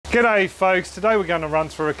G'day folks, today we're going to run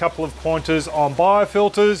through a couple of pointers on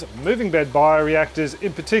biofilters, moving bed bioreactors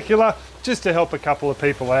in particular, just to help a couple of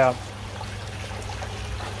people out.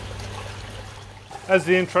 As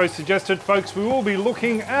the intro suggested folks, we will be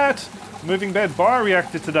looking at moving bed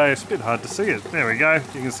bioreactor today. It's a bit hard to see it. There we go,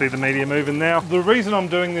 you can see the media moving now. The reason I'm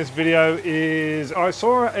doing this video is I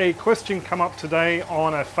saw a question come up today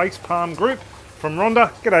on a facepalm group from Rhonda.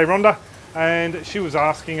 G'day Rhonda. And she was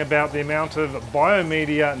asking about the amount of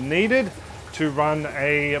biomedia needed to run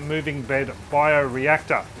a moving bed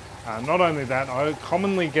bioreactor. Not only that, I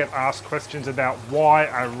commonly get asked questions about why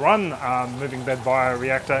I run a moving bed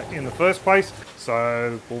bioreactor in the first place.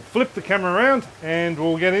 So we'll flip the camera around and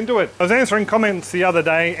we'll get into it. I was answering comments the other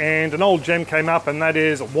day and an old gem came up, and that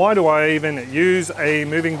is, why do I even use a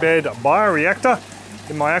moving bed bioreactor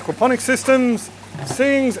in my aquaponics systems?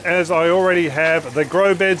 Seeing as I already have the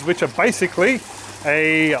grow beds, which are basically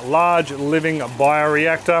a large living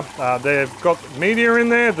bioreactor. They've got media in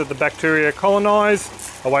there that the bacteria colonize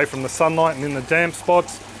away from the sunlight and in the damp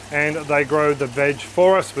spots, and they grow the veg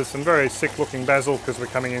for us with some very sick looking basil because we're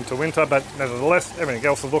coming into winter, but nevertheless everything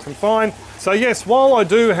else is looking fine. So yes, while I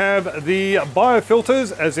do have the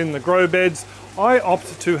biofilters as in the grow beds, I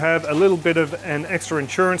opt to have a little bit of an extra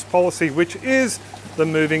insurance policy, which is the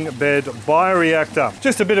moving bed bioreactor.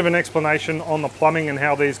 Just a bit of an explanation on the plumbing and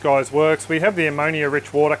how these guys works. We have the ammonia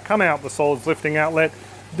rich water come out the solids lifting outlet,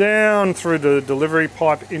 down through the delivery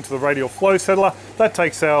pipe into the radial flow settler. That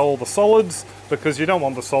takes out all the solids because you don't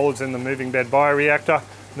want the solids in the moving bed bioreactor.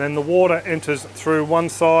 And then the water enters through one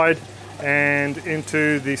side and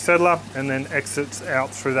into the settler and then exits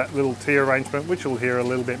out through that little T arrangement, which you'll hear a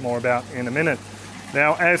little bit more about in a minute.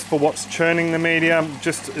 Now, as for what's churning the media,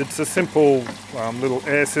 it's a simple little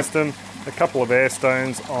air system, a couple of air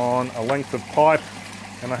stones on a length of pipe,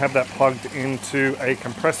 and I have that plugged into a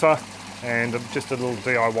compressor and just a little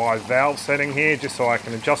DIY valve setting here just so I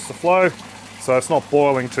can adjust the flow so it's not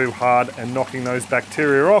boiling too hard and knocking those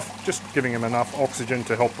bacteria off, just giving them enough oxygen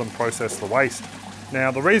to help them process the waste.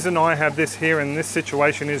 Now, the reason I have this here in this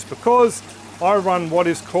situation is because I run what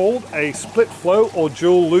is called a split flow or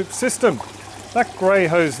dual loop system. That grey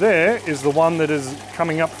hose there is the one that is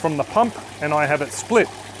coming up from the pump, and I have it split.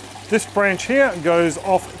 This branch here goes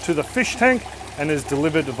off to the fish tank and is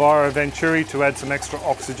delivered via a venturi to add some extra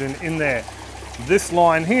oxygen in there. This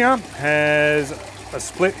line here has a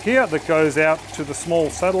split here that goes out to the small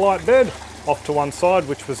satellite bed off to one side,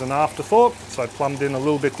 which was an afterthought, so I plumbed in a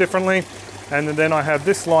little bit differently. And then I have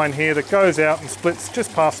this line here that goes out and splits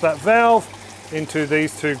just past that valve into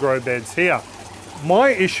these two grow beds here. My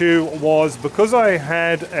issue was because I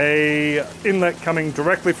had a inlet coming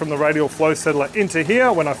directly from the radial flow settler into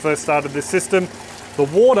here when I first started this system, the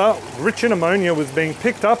water rich in ammonia was being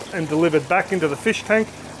picked up and delivered back into the fish tank,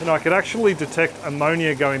 and I could actually detect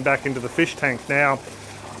ammonia going back into the fish tank. Now,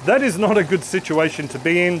 that is not a good situation to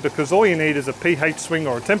be in because all you need is a pH swing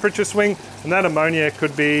or a temperature swing, and that ammonia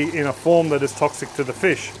could be in a form that is toxic to the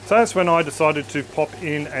fish. So that's when I decided to pop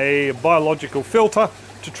in a biological filter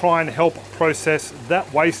to try and help process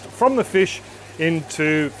that waste from the fish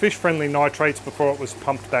into fish-friendly nitrates before it was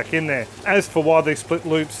pumped back in there. As for why these split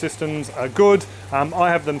loop systems are good, I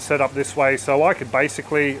have them set up this way so I could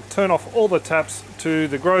basically turn off all the taps to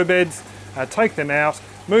the grow beds, take them out,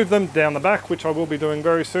 move them down the back, which I will be doing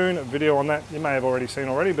very soon. A video on that you may have already seen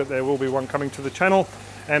already, but there will be one coming to the channel,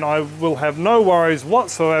 and I will have no worries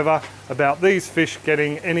whatsoever about these fish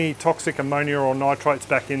getting any toxic ammonia or nitrates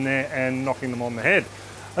back in there and knocking them on the head.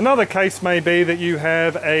 Another case may be that you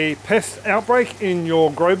have a pest outbreak in your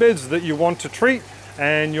grow beds that you want to treat,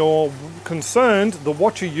 and you're concerned that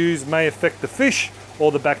what you use may affect the fish or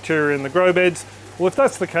the bacteria in the grow beds. Well, if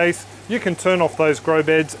that's the case, you can turn off those grow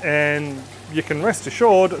beds, and you can rest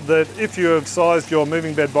assured that if you have sized your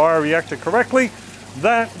moving bed bioreactor correctly,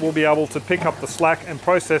 that will be able to pick up the slack and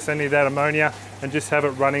process any of that ammonia and just have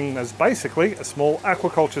it running as basically a small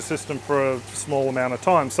aquaculture system for a small amount of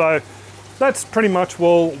time. So that's pretty much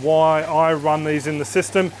why I run these in the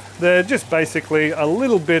system. They're just basically a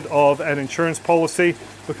little bit of an insurance policy,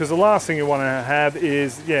 because the last thing you want to have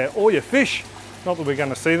is, all your fish, not that we're going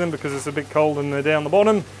to see them because it's a bit cold and they're down the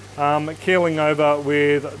bottom, keeling over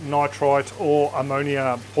with nitrite or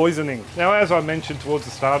ammonia poisoning. Now, as I mentioned towards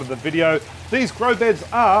the start of the video, these grow beds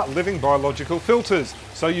are living biological filters.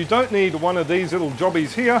 So you don't need one of these little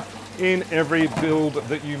jobbies here in every build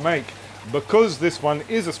that you make. because this one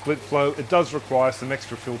is a split flow, it does require some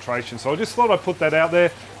extra filtration. So I just thought I'd put that out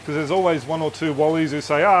there, because there's always one or two wallies who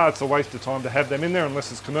say, it's a waste of time to have them in there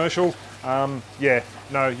unless it's commercial. Yeah,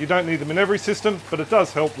 no, you don't need them in every system, but it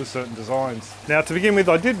does help with certain designs. Now, to begin with,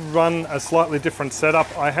 I did run a slightly different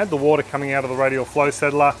setup. I had the water coming out of the radial flow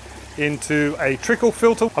settler into a trickle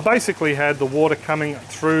filter. I basically had the water coming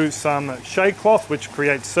through some shade cloth, which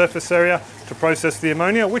creates surface area to process the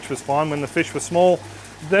ammonia, which was fine when the fish were small.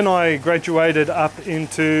 Then I graduated up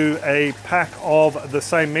into a pack of the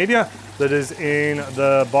same media that is in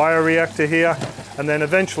the bioreactor here, and then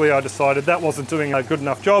eventually I decided that wasn't doing a good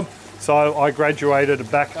enough job, so I graduated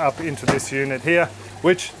back up into this unit here,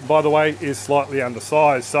 which, by the way, is slightly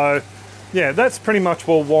undersized. So yeah, that's pretty much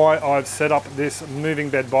why I've set up this moving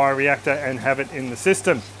bed bioreactor and have it in the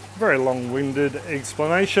system. Very long-winded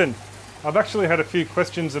explanation. I've actually had a few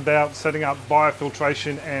questions about setting up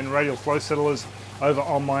biofiltration and radial flow settlers over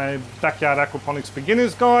on my Backyard Aquaponics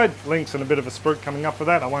beginner's guide. Links and a bit of a spruik coming up for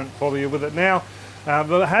that. I won't bother you with it now.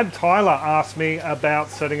 But I had Tyler ask me about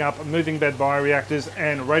setting up moving bed bioreactors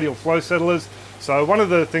and radial flow settlers. So one of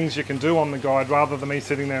the things you can do on the guide, rather than me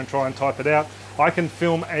sitting there and try and type it out, I can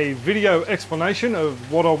film a video explanation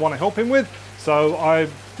of what I want to help him with. So I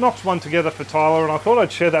knocked one together for Tyler, and I thought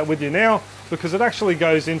I'd share that with you now, because it actually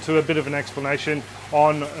goes into a bit of an explanation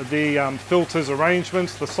on the filters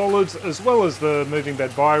arrangements, the solids, as well as the moving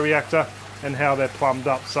bed bioreactor and how they're plumbed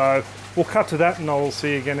up. So we'll cut to that and I'll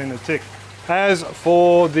see you again in a tick. As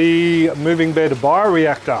for the moving bed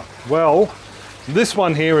bioreactor, well, this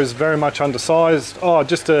one here is very much undersized.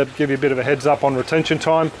 Just to give you a bit of a heads up on retention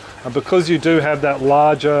time, because you do have that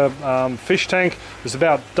larger fish tank, it's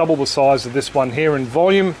about double the size of this one here in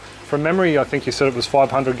volume. From memory, I think you said it was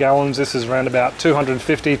 500 gallons. This is around about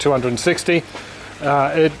 250, 260.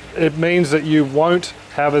 It means that you won't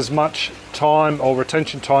have as much time or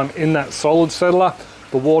retention time in that solid settler.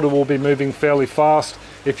 The water will be moving fairly fast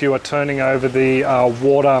if you are turning over the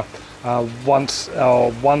water once to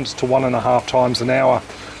 1.5 times an hour.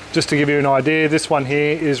 Just to give you an idea, this one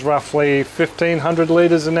here is roughly 1500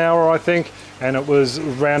 litres an hour, I think, and it was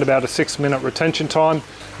around about a 6-minute retention time.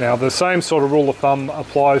 Now, the same sort of rule of thumb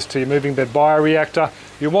applies to your moving bed bioreactor.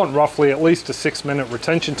 You want roughly at least a 6-minute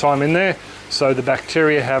retention time in there, so the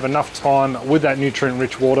bacteria have enough time with that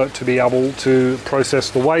nutrient-rich water to be able to process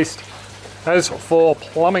the waste. As for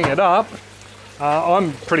plumbing it up,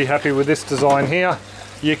 I'm pretty happy with this design here.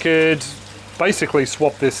 You could basically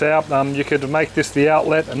swap this out. You could make this the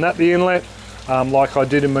outlet and that the inlet, like I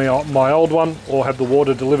did in my old one, or have the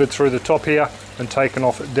water delivered through the top here and taken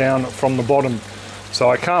off down from the bottom. So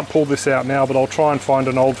I can't pull this out now, but I'll try and find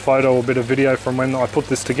an old photo or a bit of video from when I put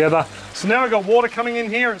this together. So now I've got water coming in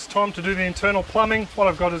here. It's time to do the internal plumbing. What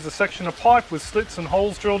I've got is a section of pipe with slits and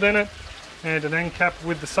holes drilled in it, and an end cap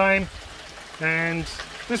with the same. And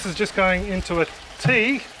this is just going into a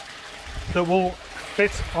T that will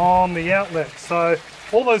fit on the outlet. So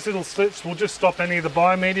all those little slits will just stop any of the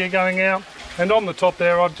biomedia going out. And on the top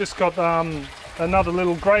there, I've just got another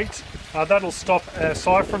little grate. That'll stop a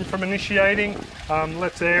siphon from initiating,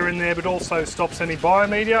 lets air in there, but also stops any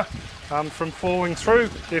biomedia from falling through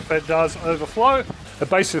if it does overflow. It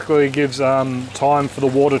basically gives time for the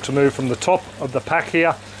water to move from the top of the pack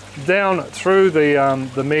here down through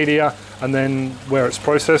the media, and then where it's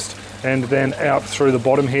processed, and then out through the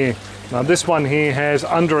bottom here. Now this one here has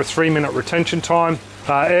under a 3-minute retention time.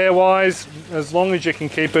 Air-wise, as long as you can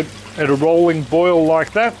keep it at a rolling boil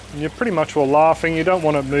like that, you're pretty much all laughing. You don't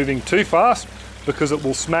want it moving too fast because it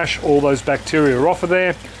will smash all those bacteria off of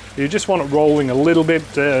there. You just want it rolling a little bit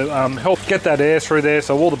to help get that air through there,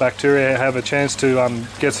 so all the bacteria have a chance to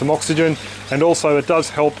get some oxygen. And also it does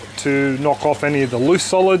help to knock off any of the loose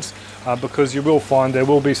solids, because you will find there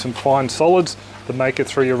will be some fine solids that make it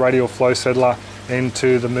through your radial flow settler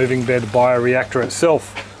into the moving bed bioreactor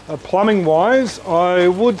itself. Plumbing wise, I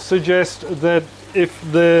would suggest that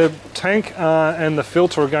if the tank and the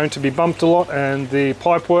filter are going to be bumped a lot and the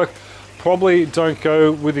pipe work, probably don't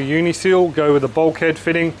go with a uniseal, go with a bulkhead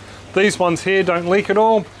fitting. These ones here don't leak at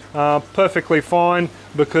all, perfectly fine,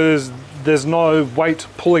 because there's no weight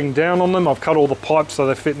pulling down on them. I've cut all the pipes so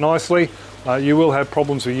they fit nicely. You will have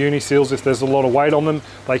problems with uniseals if there's a lot of weight on them.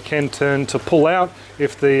 They can turn to pull out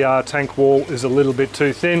if the tank wall is a little bit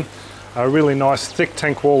too thin. A really nice thick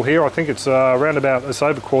tank wall here. I think it's around about, it's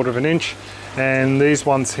over 1/4 inch. And these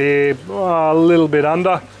ones here, a little bit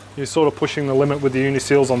under. You're sort of pushing the limit with the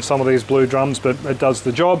uniseals on some of these blue drums, but it does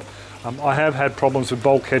the job. I have had problems with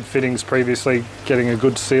bulkhead fittings previously, getting a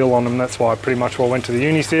good seal on them. That's why I pretty much went to the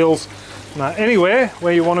uniseals. Anywhere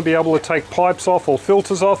where you want to be able to take pipes off or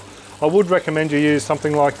filters off, I would recommend you use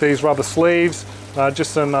something like these rubber sleeves.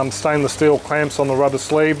 just some stainless steel clamps on the rubber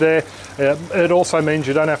sleeve there. It also means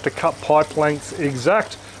you don't have to cut pipe lengths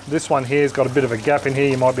exact. This one here has got a bit of a gap in here,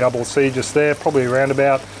 you might be able to see just there, probably around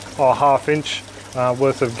about a ½ inch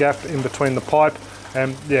worth of gap in between the pipe.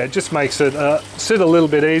 And yeah, it just makes it sit a little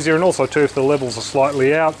bit easier, and also too if the levels are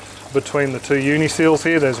slightly out between the two uni seals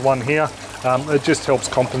here, there's one here, it just helps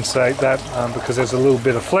compensate that because there's a little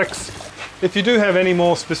bit of flex. If you do have any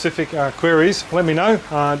more specific queries, let me know,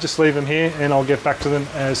 just leave them here and I'll get back to them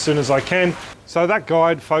as soon as I can. So that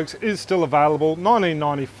guide, folks, is still available,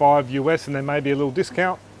 $19.95 US, and there may be a little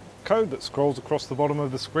discount code that scrolls across the bottom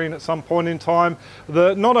of the screen at some point in time.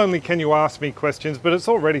 Not only can you ask me questions, but it's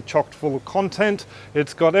already chocked full of content.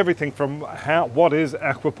 It's got everything from what is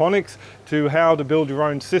aquaponics to how to build your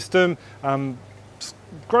own system,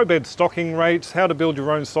 grow bed stocking rates, how to build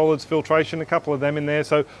your own solids filtration, a couple of them in there.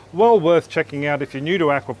 So well worth checking out if you're new to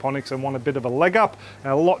aquaponics and want a bit of a leg up,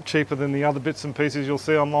 and a lot cheaper than the other bits and pieces you'll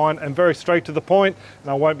see online, and very straight to the point.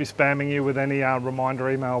 And I won't be spamming you with any reminder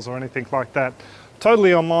emails or anything like that.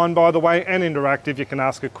 Totally online, by the way, and interactive. You can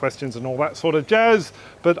ask her questions and all that sort of jazz,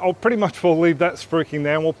 but I'll pretty much will leave that spruiking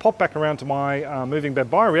there, and we'll pop back around to my moving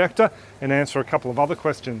bed bioreactor and answer a couple of other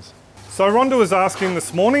questions. So Rhonda was asking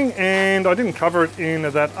this morning, and I didn't cover it in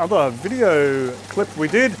that other video clip we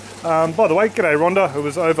did. By the way, g'day Rhonda, who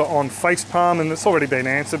was over on Facepalm, and it's already been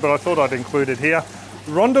answered, but I thought I'd include it here.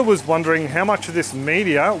 Rhonda was wondering how much of this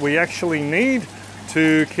media we actually need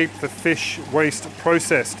to keep the fish waste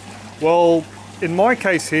processed. Well, in my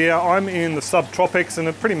case here, I'm in the subtropics, and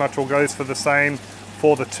it pretty much all goes for the same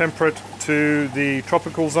for the temperate to the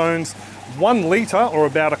tropical zones. 1 litre, or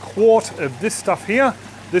about a quart of this stuff here.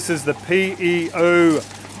 This is the PEO3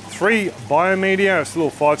 biomedia. It's a little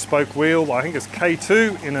 5-spoke wheel. I think it's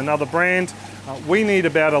K2 in another brand. We need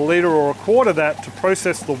about a litre or a quart of that to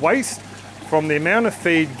process the waste from the amount of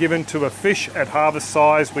feed given to a fish at harvest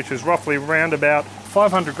size, which is roughly around about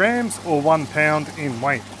 500 grams or 1 pound in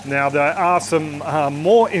weight. Now there are some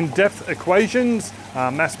more in-depth equations,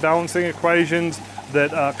 mass balancing equations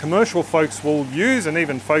that commercial folks will use, and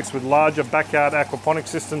even folks with larger backyard aquaponic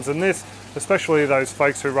systems than this, especially those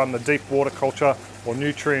folks who run the deep water culture or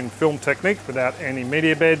nutrient film technique without any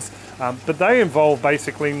media beds. But they involve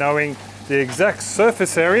basically knowing the exact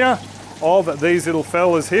surface area of these little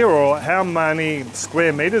fellas here, or how many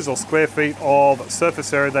square meters or square feet of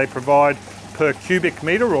surface area they provide per cubic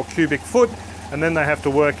meter or cubic foot, and then they have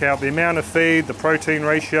to work out the amount of feed, the protein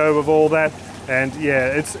ratio of all that. And yeah,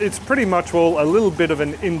 it's pretty much all a little bit of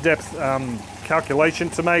an in-depth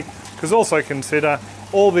calculation to make, because also consider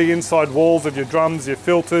all the inside walls of your drums, your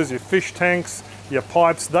filters, your fish tanks, your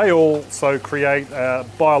pipes. They also create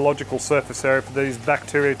biological surface area for these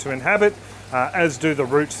bacteria to inhabit, as do the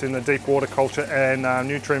roots in the deep water culture and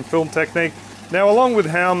nutrient film technique. Now, along with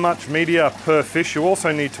how much media per fish, you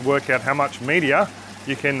also need to work out how much media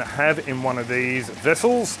you can have in one of these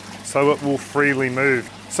vessels so it will freely move.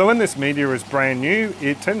 So when this media is brand new,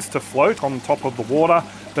 it tends to float on top of the water,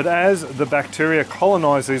 but as the bacteria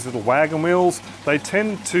colonize these little wagon wheels, they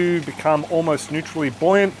tend to become almost neutrally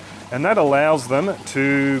buoyant, and that allows them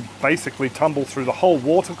to basically tumble through the whole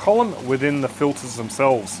water column within the filters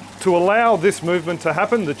themselves. To allow this movement to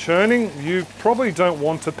happen, the churning, you probably don't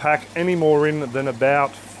want to pack any more in than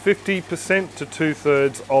about 50% to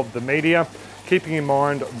 2/3 of the media, keeping in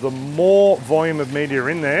mind the more volume of media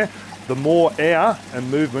in there, the more air and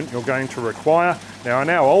movement you're going to require. Now in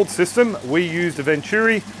our old system, we used a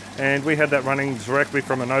Venturi, and we had that running directly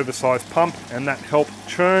from an oversized pump, and that helped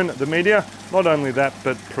churn the media. Not only that,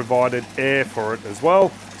 but provided air for it as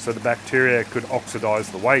well, so the bacteria could oxidize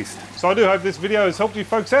the waste. So I do hope this video has helped you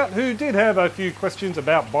folks out who did have a few questions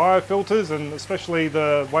about biofilters, and especially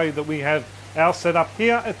the way that we have our setup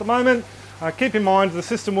here at the moment. Keep in mind the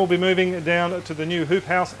system will be moving down to the new hoop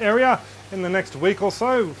house area in the next week or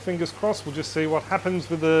so. Fingers crossed, we'll just see what happens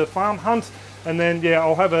with the farm hunt. And then yeah,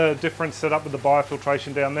 I'll have a different setup with the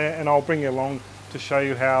biofiltration down there, and I'll bring you along to show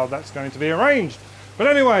you how that's going to be arranged. But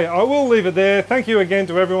anyway, I will leave it there. Thank you again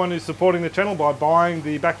to everyone who's supporting the channel by buying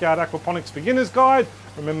the Backyard Aquaponics Beginner's Guide.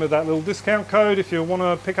 Remember that little discount code if you want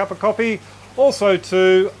to pick up a copy. Also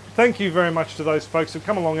thank you very much to those folks who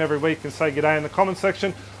come along every week and say g'day in the comment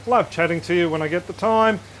section. Love chatting to you when I get the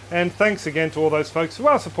time. And thanks again to all those folks who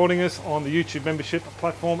are supporting us on the YouTube membership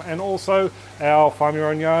platform, and also our Farm Your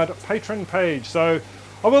Own Yard patron page. So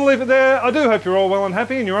I will leave it there. I do hope you're all well and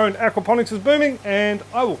happy and your own aquaponics is booming, and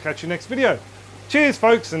I will catch you next video. Cheers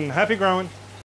folks, and happy growing.